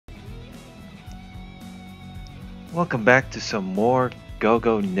Welcome back to some more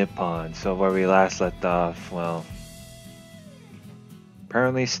Go-Go Nippon. So where we last left off, well,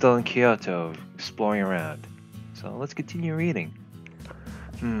 apparently still in Kyoto, exploring around. So let's continue reading.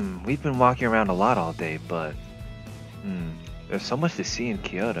 We've been walking around a lot all day, but there's so much to see in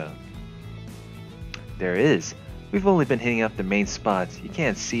Kyoto. There is. We've only been hitting up the main spots. You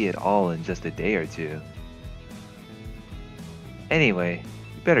can't see it all in just a day or two. Anyway,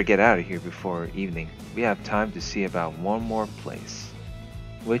 you better get out of here before evening. We have time to see about one more place.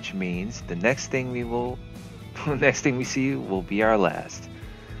 Which means the next thing next thing we see will be our last.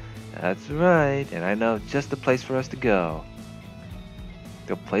 That's right, and I know just the place for us to go.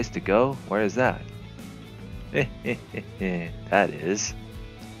 The place to go? Where is that? That is.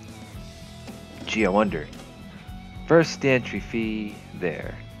 Gee, I wonder. First, the entry fee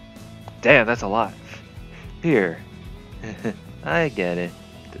there. Damn, that's a lot. Here. I get it.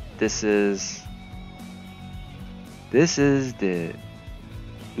 This is the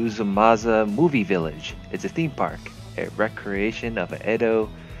Uzumaza Movie Village. It's a theme park, a recreation of an Edo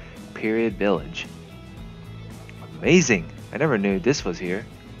period village. Amazing! I never knew this was here.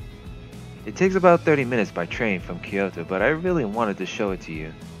 It takes about 30 minutes by train from Kyoto, but I really wanted to show it to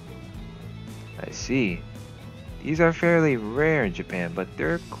you. I see. These are fairly rare in Japan, but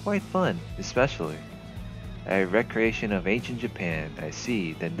they're quite fun, especially. A recreation of ancient Japan, I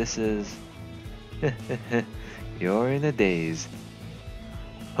see. Then this is... You're in a daze.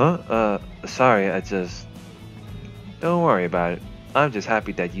 Huh? Sorry, Don't worry about it. I'm just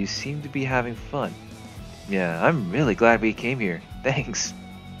happy that you seem to be having fun. Yeah, I'm really glad we came here. Thanks.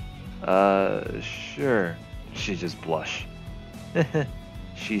 Sure. She just blushed.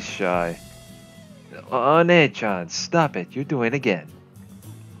 She's shy. Oh, Ne-chan, stop it. You're doing it again.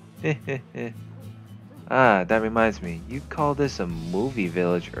 Ah, that reminds me. You called this a movie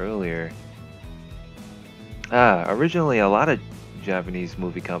village earlier. Ah, originally a lot of Japanese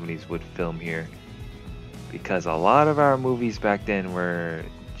movie companies would film here. Because a lot of our movies back then were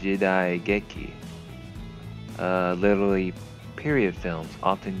Jidai Geki. Literally period films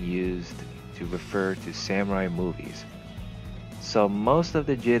often used to refer to samurai movies. So most of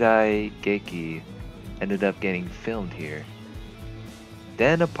the Jidai Geki ended up getting filmed here.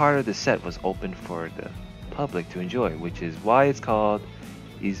 Then a part of the set was opened for the public to enjoy, which is why it's called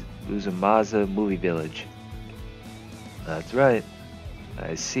Uzumaza Movie Village. That's right.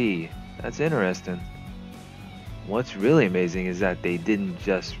 I see. That's interesting. What's really amazing is that they didn't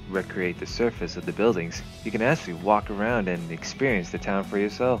just recreate the surface of the buildings. You can actually walk around and experience the town for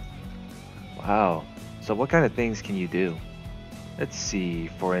yourself. Wow. So what kind of things can you do? Let's see.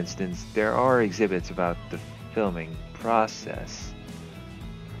 For instance, there are exhibits about the filming process.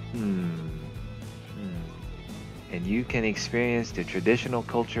 And you can experience the traditional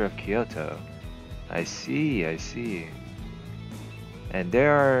culture of Kyoto. I see, I see. And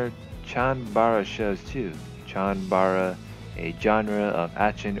there are Chanbara shows too. Chanbara, a genre of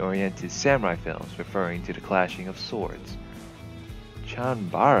action-oriented samurai films referring to the clashing of swords.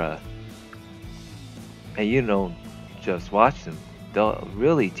 Chanbara? And you don't just watch them, they'll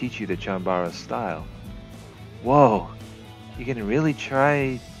really teach you the Chanbara style. Whoa, you can really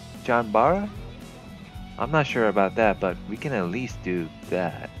try Chanbara? I'm not sure about that, but we can at least do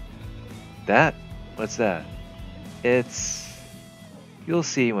that. That? What's that? It's... You'll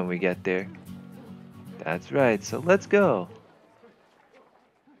see when we get there. That's right, so let's go.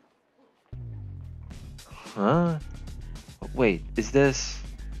 Huh? Wait, is this...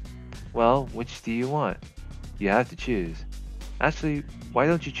 Well, which do you want? You have to choose. Actually, why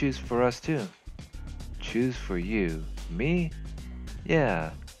don't you choose for us too? Choose for you. Me?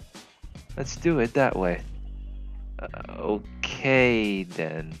 Yeah. Let's do it that way. Okay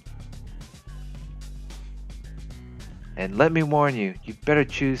then. And let me warn you, you better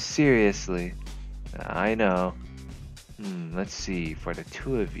choose seriously. I know. Let's see, for the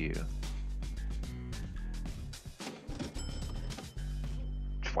two of you.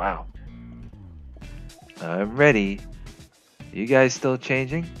 Wow. I'm ready. You guys still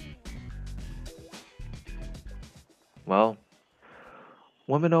changing? Well,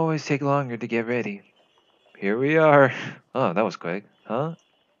 women always take longer to get ready. Here we are. Oh, that was quick, huh?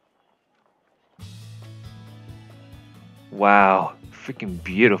 Wow, freaking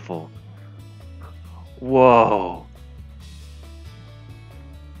beautiful. Whoa.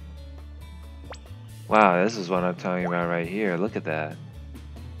 Wow, this is what I'm talking about right here. Look at that.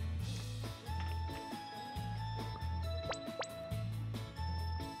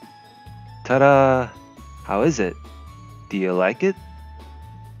 Ta-da! How is it? Do you like it?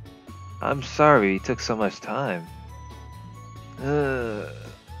 I'm sorry it took so much time. Huh?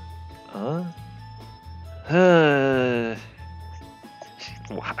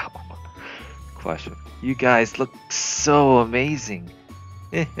 Question. You guys look so amazing.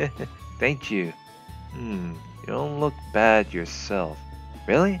 Thank you. You don't look bad yourself.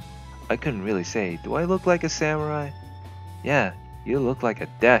 Really? I couldn't really say. Do I look like a samurai? Yeah, you look like a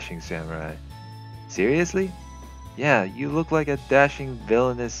dashing samurai. Seriously? Yeah, you look like a dashing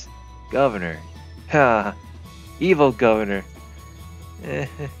villainous governor. Ha! Evil governor.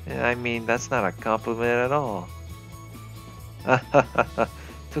 I mean, that's not a compliment at all.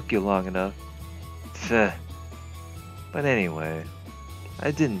 Took you long enough. Pfft. But anyway,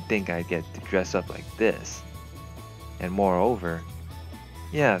 I didn't think I'd get to dress up like this. And moreover,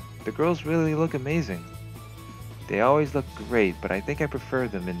 yeah, the girls really look amazing. They always look great, but I think I prefer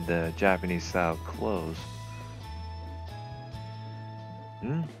them in the Japanese style clothes.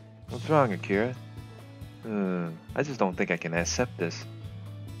 Hmm? What's wrong, Akira? I just don't think I can accept this.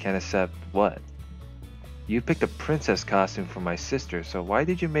 Can't accept what? You picked a princess costume for my sister, so why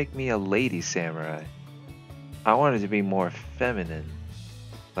did you make me a lady samurai? I wanted to be more feminine,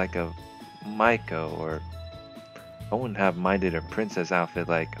 like a Maiko, or I wouldn't have minded a princess outfit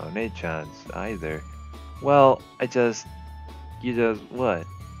like One-chan's either. Well, you just, what?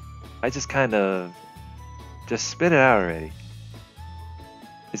 I just kind of, just spit it out already.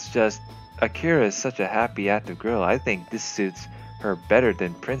 It's just, Akira is such a happy, active girl. I think this suits her better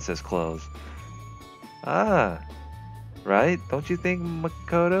than princess clothes. Ah, right? Don't you think,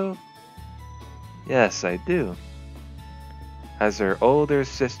 Makoto? Yes, I do. As her older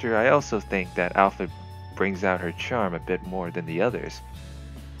sister, I also think that outfit brings out her charm a bit more than the others.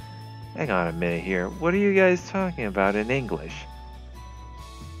 Hang on a minute here. What are you guys talking about in English?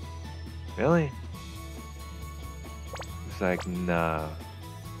 Really? It's like, nah.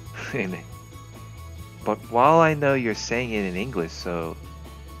 But while I know you're saying it in English, so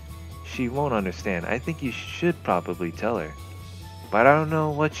she won't understand, I think you should probably tell her. But I don't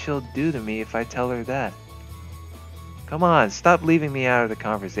know what she'll do to me if I tell her that. Come on, stop leaving me out of the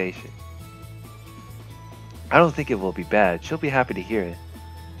conversation. I don't think it will be bad. She'll be happy to hear it.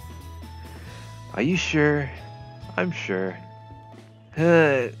 Are you sure? I'm sure.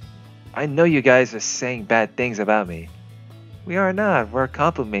 I know you guys are saying bad things about me. We are not. We're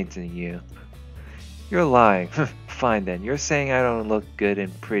complimenting you. You're lying. Fine then. You're saying I don't look good in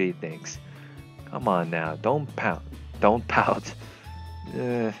pretty things. Come on now. Don't pout. Don't pout.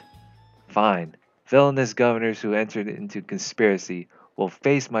 Fine. Villainous governors who entered into conspiracy will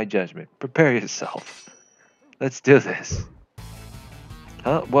face my judgment. Prepare yourself. Let's do this.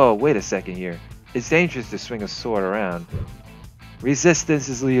 Huh? Whoa, wait a second here. It's dangerous to swing a sword around. Resistance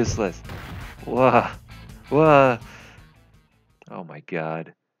is useless. Whoa. Whoa. Oh my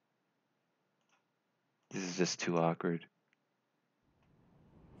god. This is just too awkward.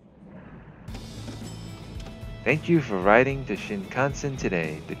 Thank you for riding to Shinkansen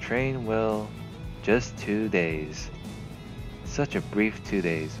today. The train will just 2 days. Such a brief 2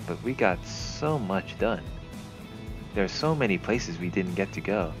 days, but we got so much done. There are so many places we didn't get to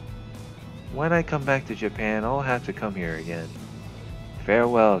go. When I come back to Japan, I'll have to come here again.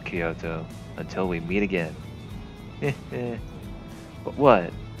 Farewell, Kyoto, until we meet again. But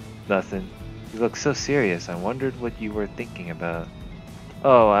what? Nothing. You look so serious. I wondered what you were thinking about.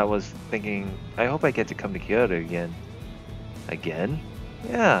 Oh, I was thinking, I hope I get to come to Kyoto again. Again?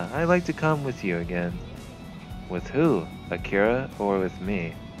 Yeah, I'd like to come with you again. With who? Akira or with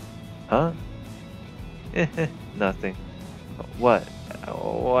me? Huh? Nothing. What?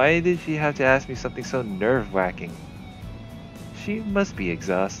 Why did she have to ask me something so nerve-wracking? She must be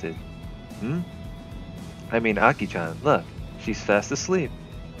exhausted. Hmm? I mean, Aki-chan, look. She's fast asleep.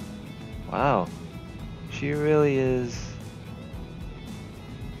 Wow. She really is...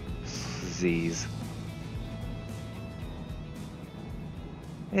 Z's.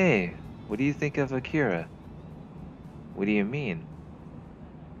 Hey, what do you think of Akira? What do you mean?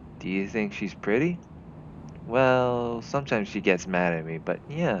 Do you think she's pretty? Well, sometimes she gets mad at me, but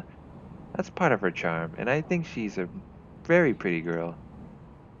yeah, that's part of her charm, and I think she's a very pretty girl.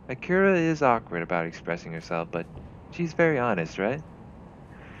 Akira is awkward about expressing herself, but she's very honest, right?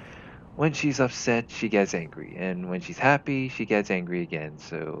 When she's upset, she gets angry, and when she's happy, she gets angry again,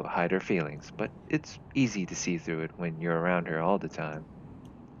 so hide her feelings, but it's easy to see through it when you're around her all the time.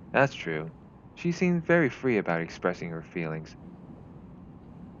 That's true. She seems very free about expressing her feelings.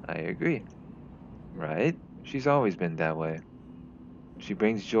 I agree. Right? She's always been that way. She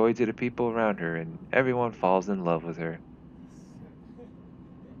brings joy to the people around her, and everyone falls in love with her.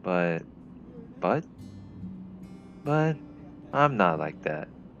 But, but, but, I'm not like that.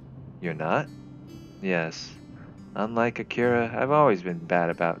 You're not? Yes. Unlike Akira, I've always been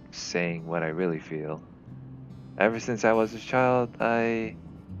bad about saying what I really feel. Ever since I was a child,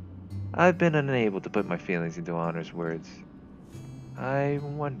 I've been unable to put my feelings into honest words. I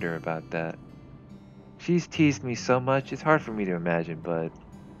wonder about that. She's teased me so much, it's hard for me to imagine, but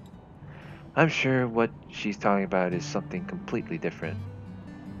I'm sure what she's talking about is something completely different.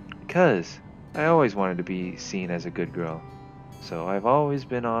 Because I always wanted to be seen as a good girl, so I've always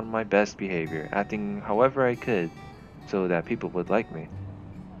been on my best behavior, acting however I could so that people would like me.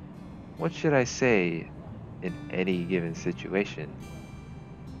 What should I say in any given situation?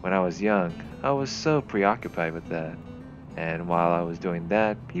 When I was young, I was so preoccupied with that, and while I was doing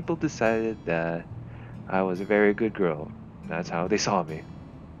that, people decided that I was a very good girl. That's how they saw me.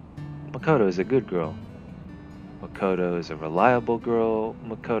 Makoto is a good girl. Makoto is a reliable girl.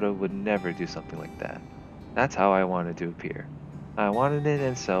 Makoto would never do something like that. That's how I wanted to appear. I wanted it,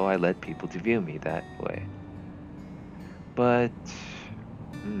 and so I led people to view me that way. But,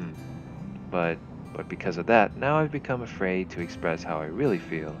 hmm, but, but because of that, now I've become afraid to express how I really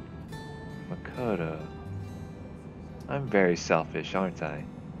feel. Makoto, I'm very selfish, aren't I?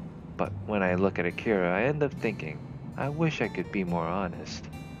 But when I look at Akira, I end up thinking, I wish I could be more honest.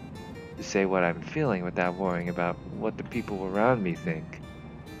 To say what I'm feeling without worrying about what the people around me think.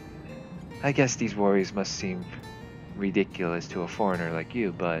 I guess these worries must seem ridiculous to a foreigner like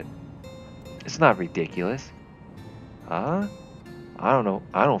you, but it's not ridiculous. Huh? I don't know.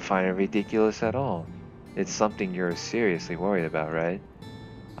 I don't find it ridiculous at all. It's something you're seriously worried about, right?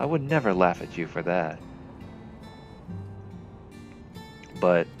 I would never laugh at you for that.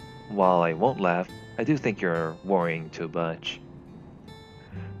 But while I won't laugh, I do think you're worrying too much.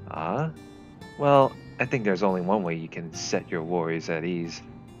 Ah? Well, I think there's only one way you can set your worries at ease.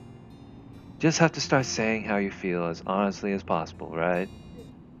 Just have to start saying how you feel as honestly as possible, right?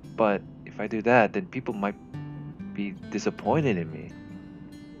 But if I do that, then people might be disappointed in me.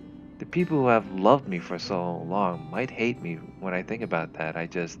 The people who have loved me for so long might hate me when I think about that. I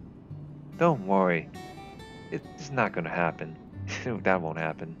just. Don't worry. It's not gonna happen. That won't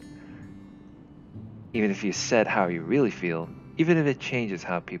happen. Even if you said how you really feel, even if it changes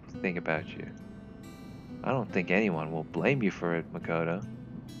how people think about you. I don't think anyone will blame you for it, Makoto.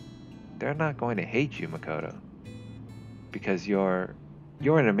 They're not going to hate you, Makoto. Because you're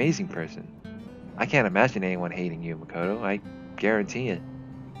an amazing person. I can't imagine anyone hating you, Makoto. I guarantee it.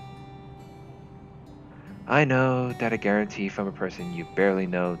 I know that a guarantee from a person you barely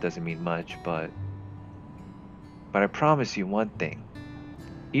know doesn't mean much, but I promise you one thing.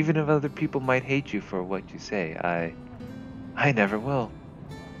 Even if other people might hate you for what you say, I never will.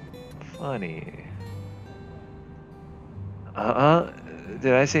 Funny. Uh-uh.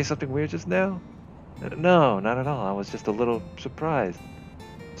 Did I say something weird just now? No, not at all. I was just a little surprised.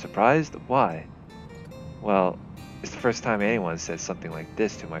 Surprised? Why? Well, it's the first time anyone said something like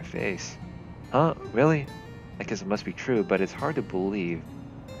this to my face. Huh? Really? I guess it must be true, but it's hard to believe.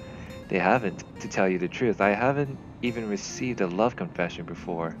 They haven't, to tell you the truth. I haven't even received a love confession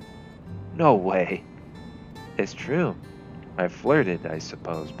before. No way. It's true. I flirted, I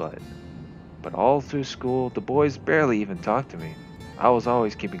suppose, but all through school, the boys barely even talked to me. I was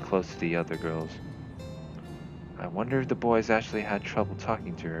always keeping close to the other girls. I wonder if the boys actually had trouble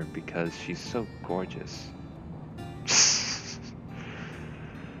talking to her because she's so gorgeous.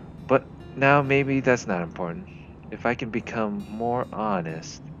 But now maybe that's not important. If I can become more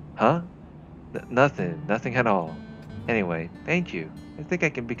honest. Huh? Nothing at all. Anyway, thank you. I think I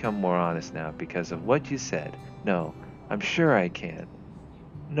can become more honest now because of what you said. No, I'm sure I can.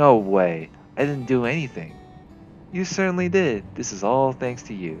 No way. I didn't do anything. You certainly did. This is all thanks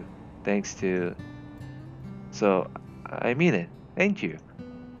to you. Thanks to. So, I mean it. Thank you.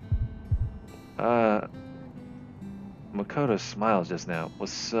 Uh, Makoto's smile just now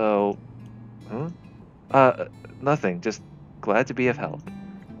was so. Huh? Uh, nothing. Just glad to be of help.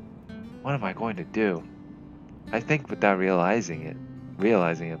 What am I going to do? I think without realizing it,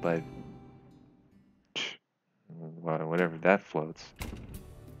 but whatever that floats.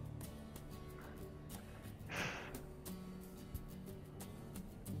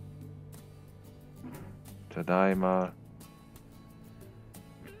 Tadaima.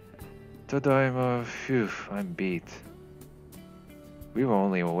 Tadaima. Phew, I'm beat. We were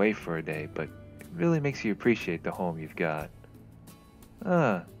only away for a day, but it really makes you appreciate the home you've got.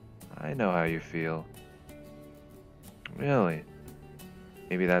 Ah, I know how you feel. Really?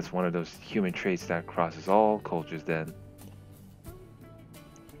 Maybe that's one of those human traits that crosses all cultures then.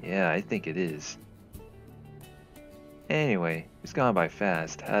 Yeah, I think it is. Anyway, it's gone by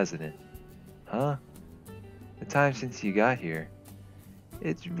fast, hasn't it? Huh? The time since you got here.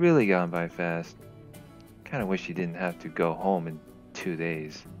 It's really gone by fast. Kinda wish you didn't have to go home in 2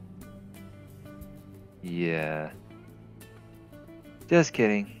 days. Yeah. Just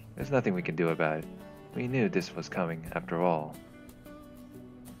kidding. There's nothing we can do about it. We knew this was coming after all.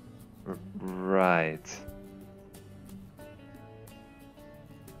 Right.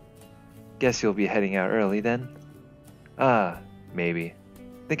 Guess you'll be heading out early then? Ah, maybe.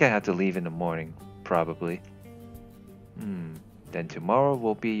 Think I have to leave in the morning, probably. Then tomorrow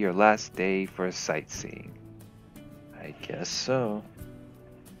will be your last day for sightseeing. I guess so.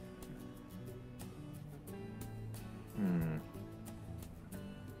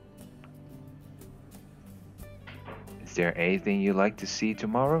 Is there anything you'd like to see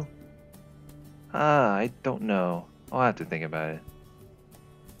tomorrow? Ah, I don't know. I'll have to think about it.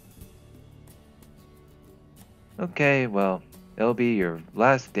 Okay, well, it'll be your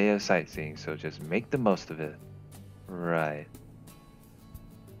last day of sightseeing, so just make the most of it. Right.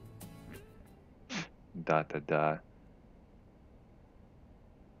 Dot dot dot.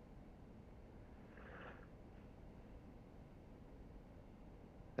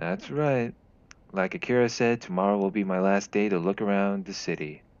 That's right. Like Akira said, tomorrow will be my last day to look around the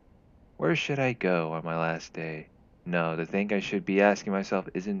city. Where should I go on my last day? No, the thing I should be asking myself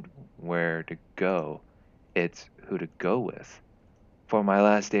isn't where to go, it's who to go with. For my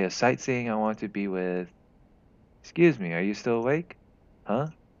last day of sightseeing, I want to be with. Excuse me, are you still awake? Huh?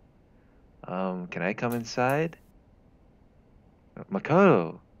 Can I come inside?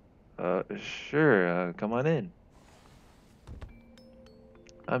 Makoto! Sure, come on in.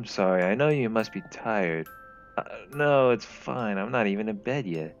 I'm sorry, I know you must be tired. No, it's fine, I'm not even in bed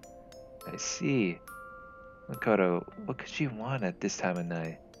yet. I see. Makoto, what could you want at this time of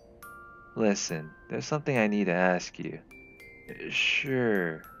night? Listen, there's something I need to ask you.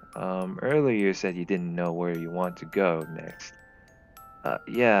 Sure. Earlier you said you didn't know where you want to go next.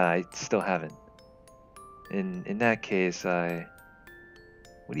 Yeah, I still haven't. In that case,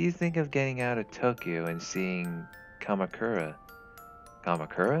 what do you think of getting out of Tokyo and seeing Kamakura?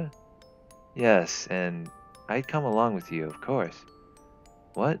 Kamakura? Yes, and I'd come along with you, of course.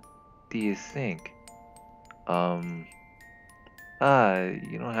 What do you think? Um,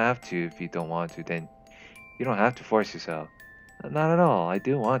 you don't have to if you don't want to, then you don't have to force yourself. Not at all, I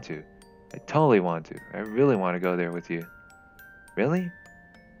do want to. I totally want to. I really want to go there with you. Really?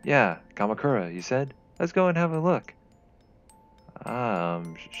 Yeah, Kamakura, you said? Let's go and have a look.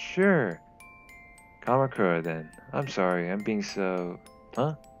 Sure. Kamakura then. I'm sorry, I'm being so...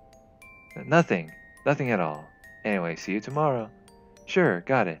 Huh? Nothing. Nothing at all. Anyway, see you tomorrow. Sure,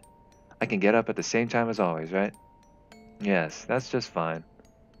 got it. I can get up at the same time as always, right? Yes, that's just fine.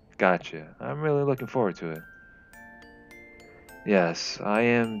 Gotcha. I'm really looking forward to it. Yes, I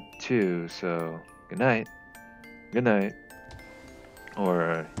am too, so good night. Good night.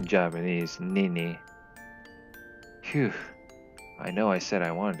 Or in Japanese, Nini. Phew. I know I said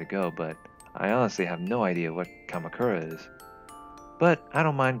I wanted to go, but I honestly have no idea what Kamakura is. But I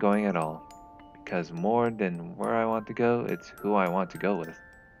don't mind going at all, because more than where I want to go, it's who I want to go with.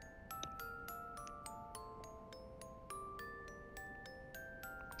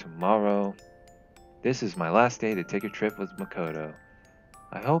 Tomorrow, this is my last day to take a trip with Makoto.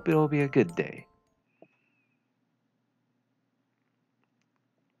 I hope it'll be a good day.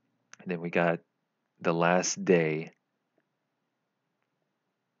 And then we got the last day.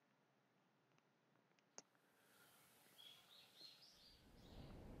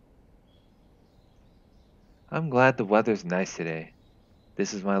 I'm glad the weather's nice today.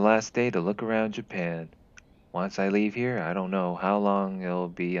 This is my last day to look around Japan. Once I leave here, I don't know how long it'll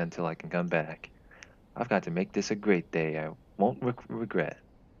be until I can come back. I've got to make this a great day I won't regret.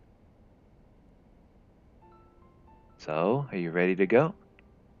 So, are you ready to go?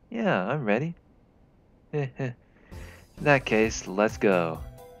 Yeah, I'm ready. In that case, let's go.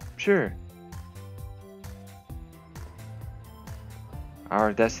 Sure.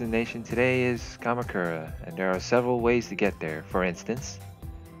 Our destination today is Kamakura, and there are several ways to get there. For instance,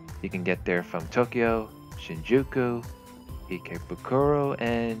 you can get there from Tokyo, Shinjuku, Ikebukuro,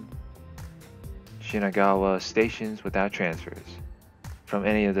 and Shinagawa stations without transfers. From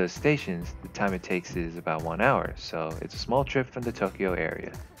any of those stations, the time it takes is about 1 hour, so it's a small trip from the Tokyo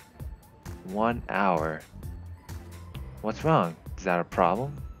area. 1 hour. What's wrong? Is that a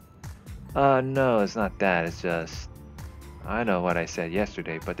problem? No, it's not that, it's just... I know what I said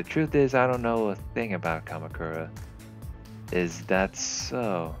yesterday, but the truth is I don't know a thing about Kamakura. Is that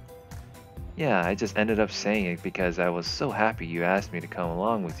so? Yeah, I just ended up saying it because I was so happy you asked me to come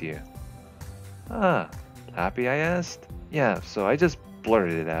along with you. Ah, happy I asked? Yeah, so I just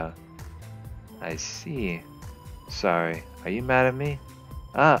blurted it out. I see. Sorry, are you mad at me?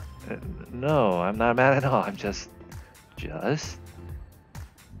 No, I'm not mad at all, I'm just...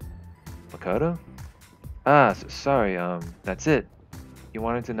 Makoto? Sorry, that's it. you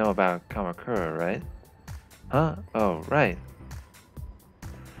wanted to know about Kamakura, right? Huh? Oh, right.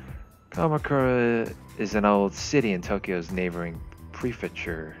 Kamakura is an old city in Tokyo's neighboring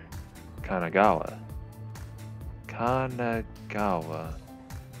prefecture, Kanagawa. Kanagawa.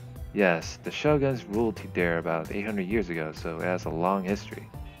 Yes, the shoguns ruled there about 800 years ago, so it has a long history.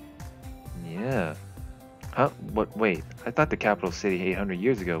 Yeah. Huh? What? Wait, I thought the capital city 800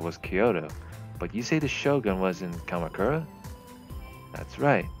 years ago was Kyoto, but you say the shogun was in Kamakura? That's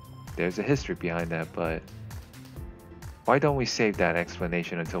right. There's a history behind that, but why don't we save that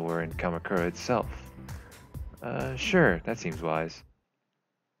explanation until we're in Kamakura itself? Sure, that seems wise.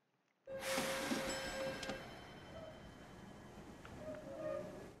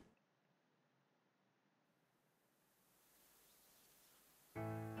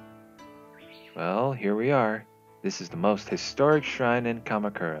 Well, here we are. This is the most historic shrine in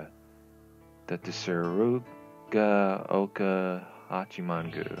Kamakura, the Tsurugaoka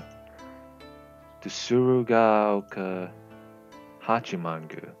Hachimangu. Tsurugaoka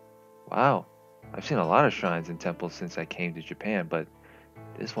Hachimangu. Wow, I've seen a lot of shrines and temples since I came to Japan, but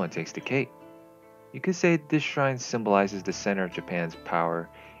this one takes the cake. You could say this shrine symbolizes the center of Japan's power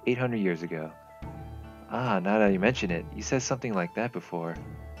 800 years ago. Ah, now that you mention it, you said something like that before.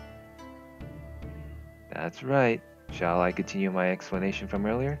 That's right. Shall I continue my explanation from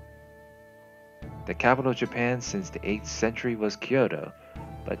earlier? The capital of Japan since the 8th century was Kyoto,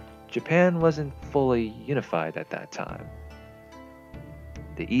 but Japan wasn't fully unified at that time.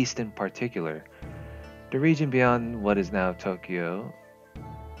 The East in particular, the region beyond what is now Tokyo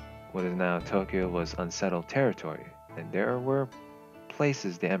was unsettled territory, and there were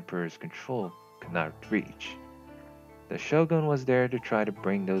places the emperor's control could not reach. The shogun was there to try to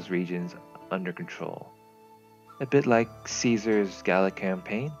bring those regions under control. A bit like Caesar's Gallic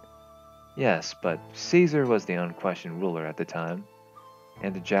campaign? Yes, but Caesar was the unquestioned ruler at the time,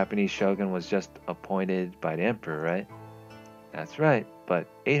 and the Japanese shogun was just appointed by the emperor, right? That's right, but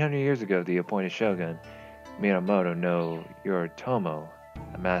 800 years ago, the appointed shogun, Minamoto no Yoritomo,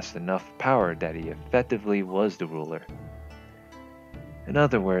 amassed enough power that he effectively was the ruler. In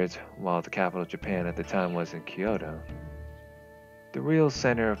other words, while the capital of Japan at the time was in Kyoto, the real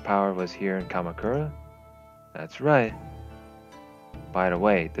center of power was here in Kamakura? That's right. By the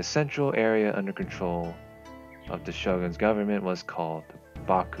way, the central area under control of the shogun's government was called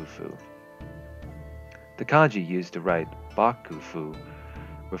Bakufu. The kanji used to write Bakufu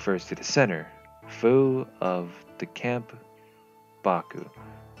refers to the center. Fu of the camp Baku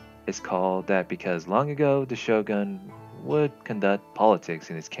is called that because long ago the shogun would conduct politics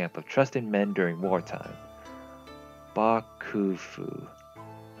in his camp of trusted men during wartime. Bakufu.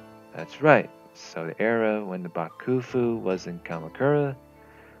 That's right. So the era when the Bakufu was in Kamakura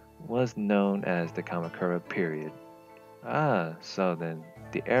was known as the Kamakura period. Ah, so then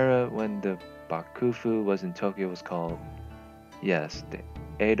the era when the Bakufu was in Tokyo was called, yes, the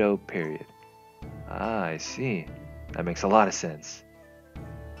Edo period. Ah, I see. That makes a lot of sense.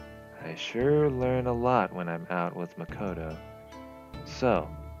 I sure learn a lot when I'm out with Makoto. So,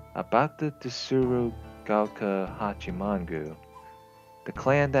 about the Tsuru Gaoka Hachimangu, the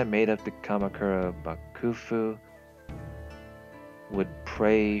clan that made up the Kamakura Bakufu would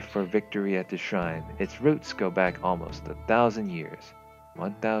pray for victory at the shrine. Its roots go back almost 1,000 years.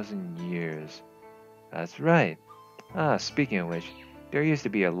 1,000 years. That's right. Ah, speaking of which, there used to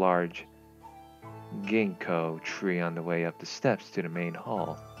be a large ginkgo tree on the way up the steps to the main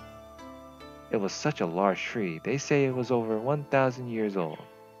hall. It was such a large tree, they say it was over 1,000 years old.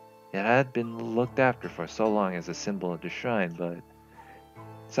 It had been looked after for so long as a symbol of the shrine, but it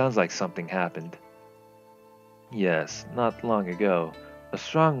sounds like something happened. Yes, not long ago, a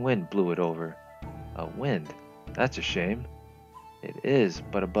strong wind blew it over. A wind? That's a shame. It is,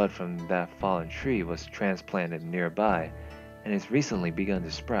 but a bud from that fallen tree was transplanted nearby and has recently begun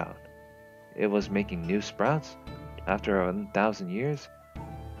to sprout. It was making new sprouts? After 1,000 years?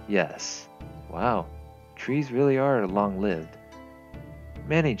 Yes. Wow, trees really are long-lived.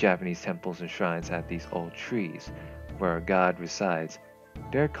 Many Japanese temples and shrines have these old trees where a god resides.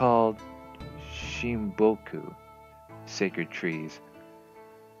 They're called Shimboku, sacred trees.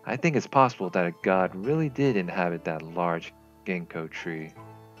 I think it's possible that a god really did inhabit that large ginkgo tree.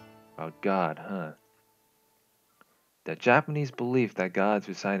 A god, huh? The Japanese belief that gods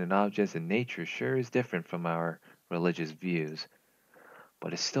reside in objects in nature sure is different from our religious views,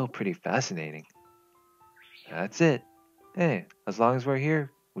 but it's still pretty fascinating. That's it. Hey, as long as we're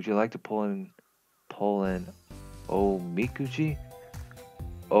here, would you like to pull in Mikuji?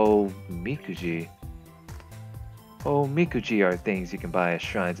 Mikuji. Mikuji are things you can buy at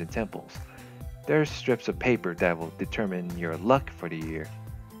shrines and temples. There's strips of paper that will determine your luck for the year.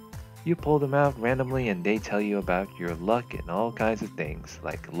 You pull them out randomly and they tell you about your luck in all kinds of things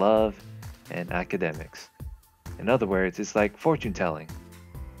like love and academics. In other words, it's like fortune telling.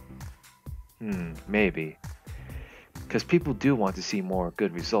 Maybe. Because people do want to see more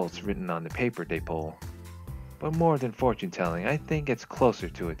good results written on the paper they pull. But more than fortune telling, I think it's closer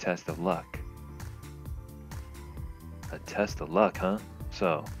to a test of luck. A test of luck, huh?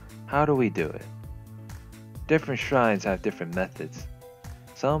 So, how do we do it? Different shrines have different methods.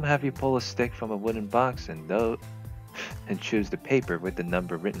 Some have you pull a stick from a wooden box and choose the paper with the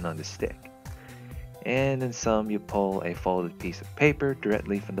number written on the stick. And in some you pull a folded piece of paper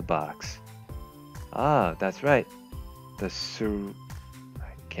directly from the box. Ah, that's right. I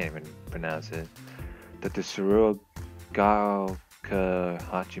can't even pronounce it. The Tsurugaoka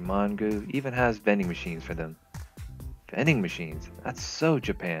Hachimangu even has vending machines for them. Vending machines? That's so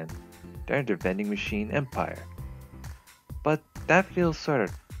Japan. They're the vending machine empire. But that feels sort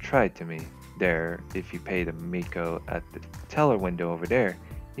of trite to me. There, if you pay the Miko at the teller window over there,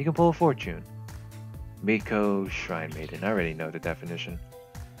 you can pull a fortune. Miko Shrine Maiden, I already know the definition.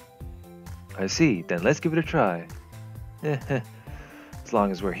 I see, then let's give it a try. As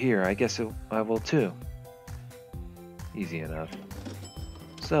long as we're here, I guess I will too. Easy enough.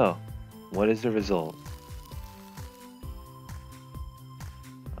 So, what is the result?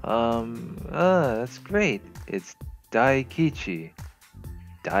 That's great. It's Daikichi.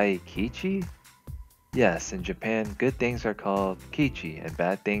 Daikichi? Yes, in Japan, good things are called Kichi and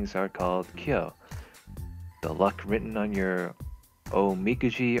bad things are called Kyo. The luck written on your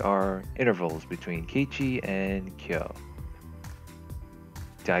omikuji are intervals between Kichi and Kyo.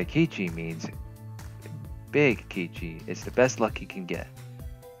 Daikichi means big Kichi. It's the best luck you can get.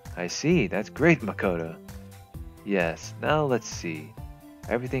 I see, that's great, Makoto. Yes, now let's see.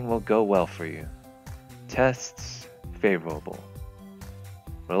 Everything will go well for you. Tests, favorable.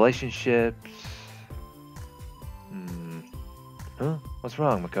 Relationships... Huh? What's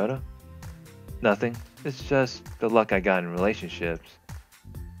wrong, Makoto? Nothing. It's just the luck I got in relationships.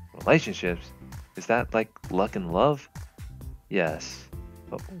 Relationships? Is that like luck and love? Yes.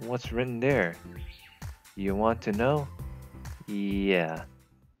 But what's written there? You want to know? Yeah.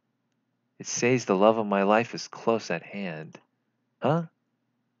 It says the love of my life is close at hand. Huh?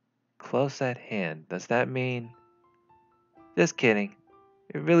 Close at hand. Does that mean... Just kidding.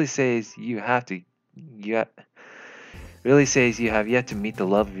 It really says you have to... really says you have yet to meet the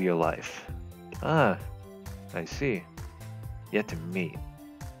love of your life. Ah, I see. Yet to meet.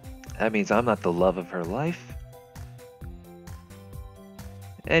 That means I'm not the love of her life?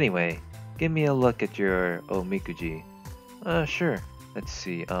 Anyway, give me a look at your omikuji. Sure. Let's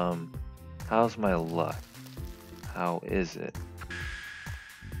see, how's my luck? How is it?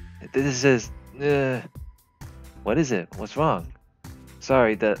 This is... what is it? What's wrong?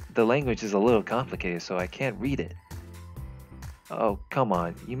 Sorry, the language is a little complicated, so I can't read it. Oh, come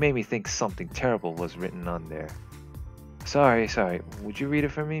on. You made me think something terrible was written on there. Sorry. Would you read it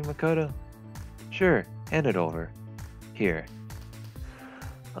for me, Makoto? Sure, hand it over. Here.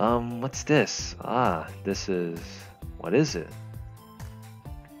 What's this? Ah, this is... What is it?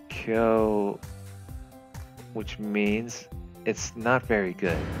 Kyo... Which means it's not very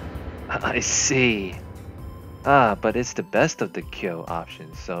good. I see. Ah, but it's the best of the Kyo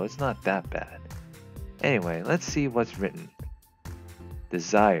options, so it's not that bad. Anyway, let's see what's written.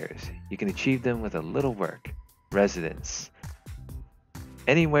 Desires. You can achieve them with a little work. Residence.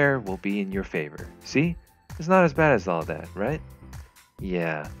 Anywhere will be in your favor. See? It's not as bad as all that, right?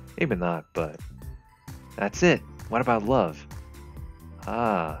 Yeah, maybe not, but... That's it. What about love?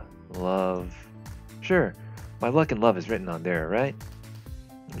 Ah, love... Sure, my luck and love is written on there, right?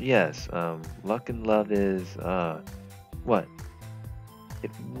 Yes, luck and love is, what?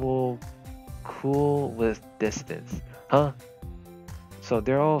 It will cool with distance. Huh? So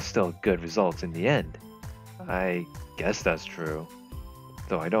they're all still good results in the end. I guess that's true.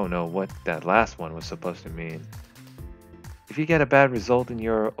 Though I don't know what that last one was supposed to mean. If you get a bad result in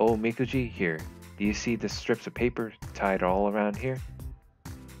your omikuji, here, do you see the strips of paper tied all around here?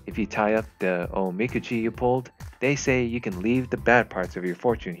 If you tie up the omikuji you pulled, they say you can leave the bad parts of your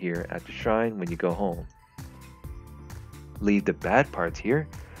fortune here at the shrine when you go home. Leave the bad parts here?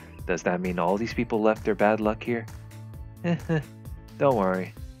 Does that mean all these people left their bad luck here? Don't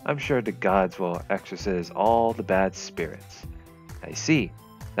worry, I'm sure the gods will exorcise all the bad spirits. I see,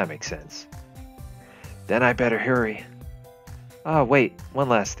 that makes sense. Then I better hurry. Ah, wait, one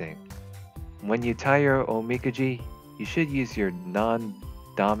last thing. When you tie your omikuji, you should use your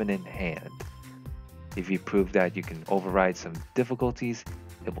non-dominant hand. If you prove that you can override some difficulties,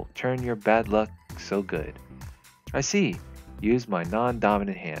 It will turn your bad luck so good. I see. Use my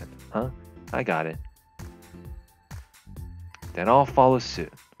non-dominant hand. Huh? I got it. Then I'll follow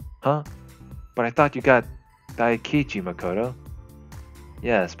suit. Huh? But I thought you got Daikichi, Makoto.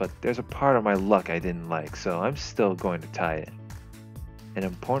 Yes, but there's a part of my luck I didn't like, so I'm still going to tie it. An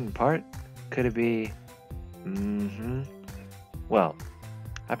important part? Could it be... Mm-hmm. Well,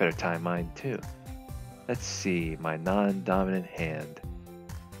 I better tie mine too. Let's see, my non-dominant hand.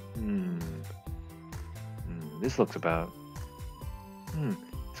 This looks about...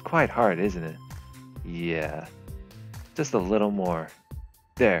 It's quite hard, isn't it? Yeah. Just a little more.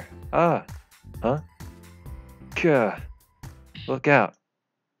 There. Ah! Huh? Kuh! Look out.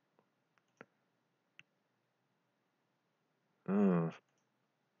 Mm.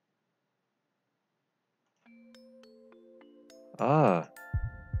 Ah.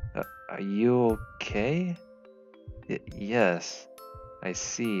 Are you okay? Yes. I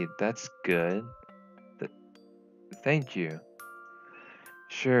see. That's good. Th- Thank you.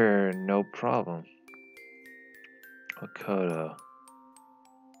 Sure, no problem. Makoto.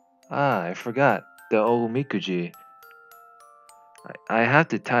 Ah, I forgot. The Omikuji. I have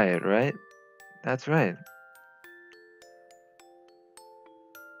to tie it, right? That's right.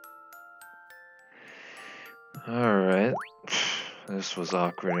 Alright. This was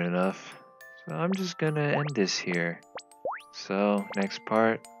awkward enough. So I'm just gonna end this here. So, next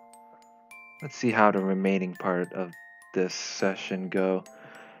part. Let's see how the remaining part of this session go.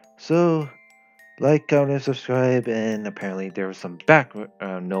 So, like, comment, and subscribe, and apparently there was some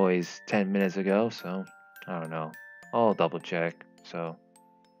background noise 10 minutes ago, so I don't know. I'll double check. So,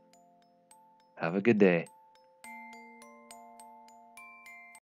 have a good day.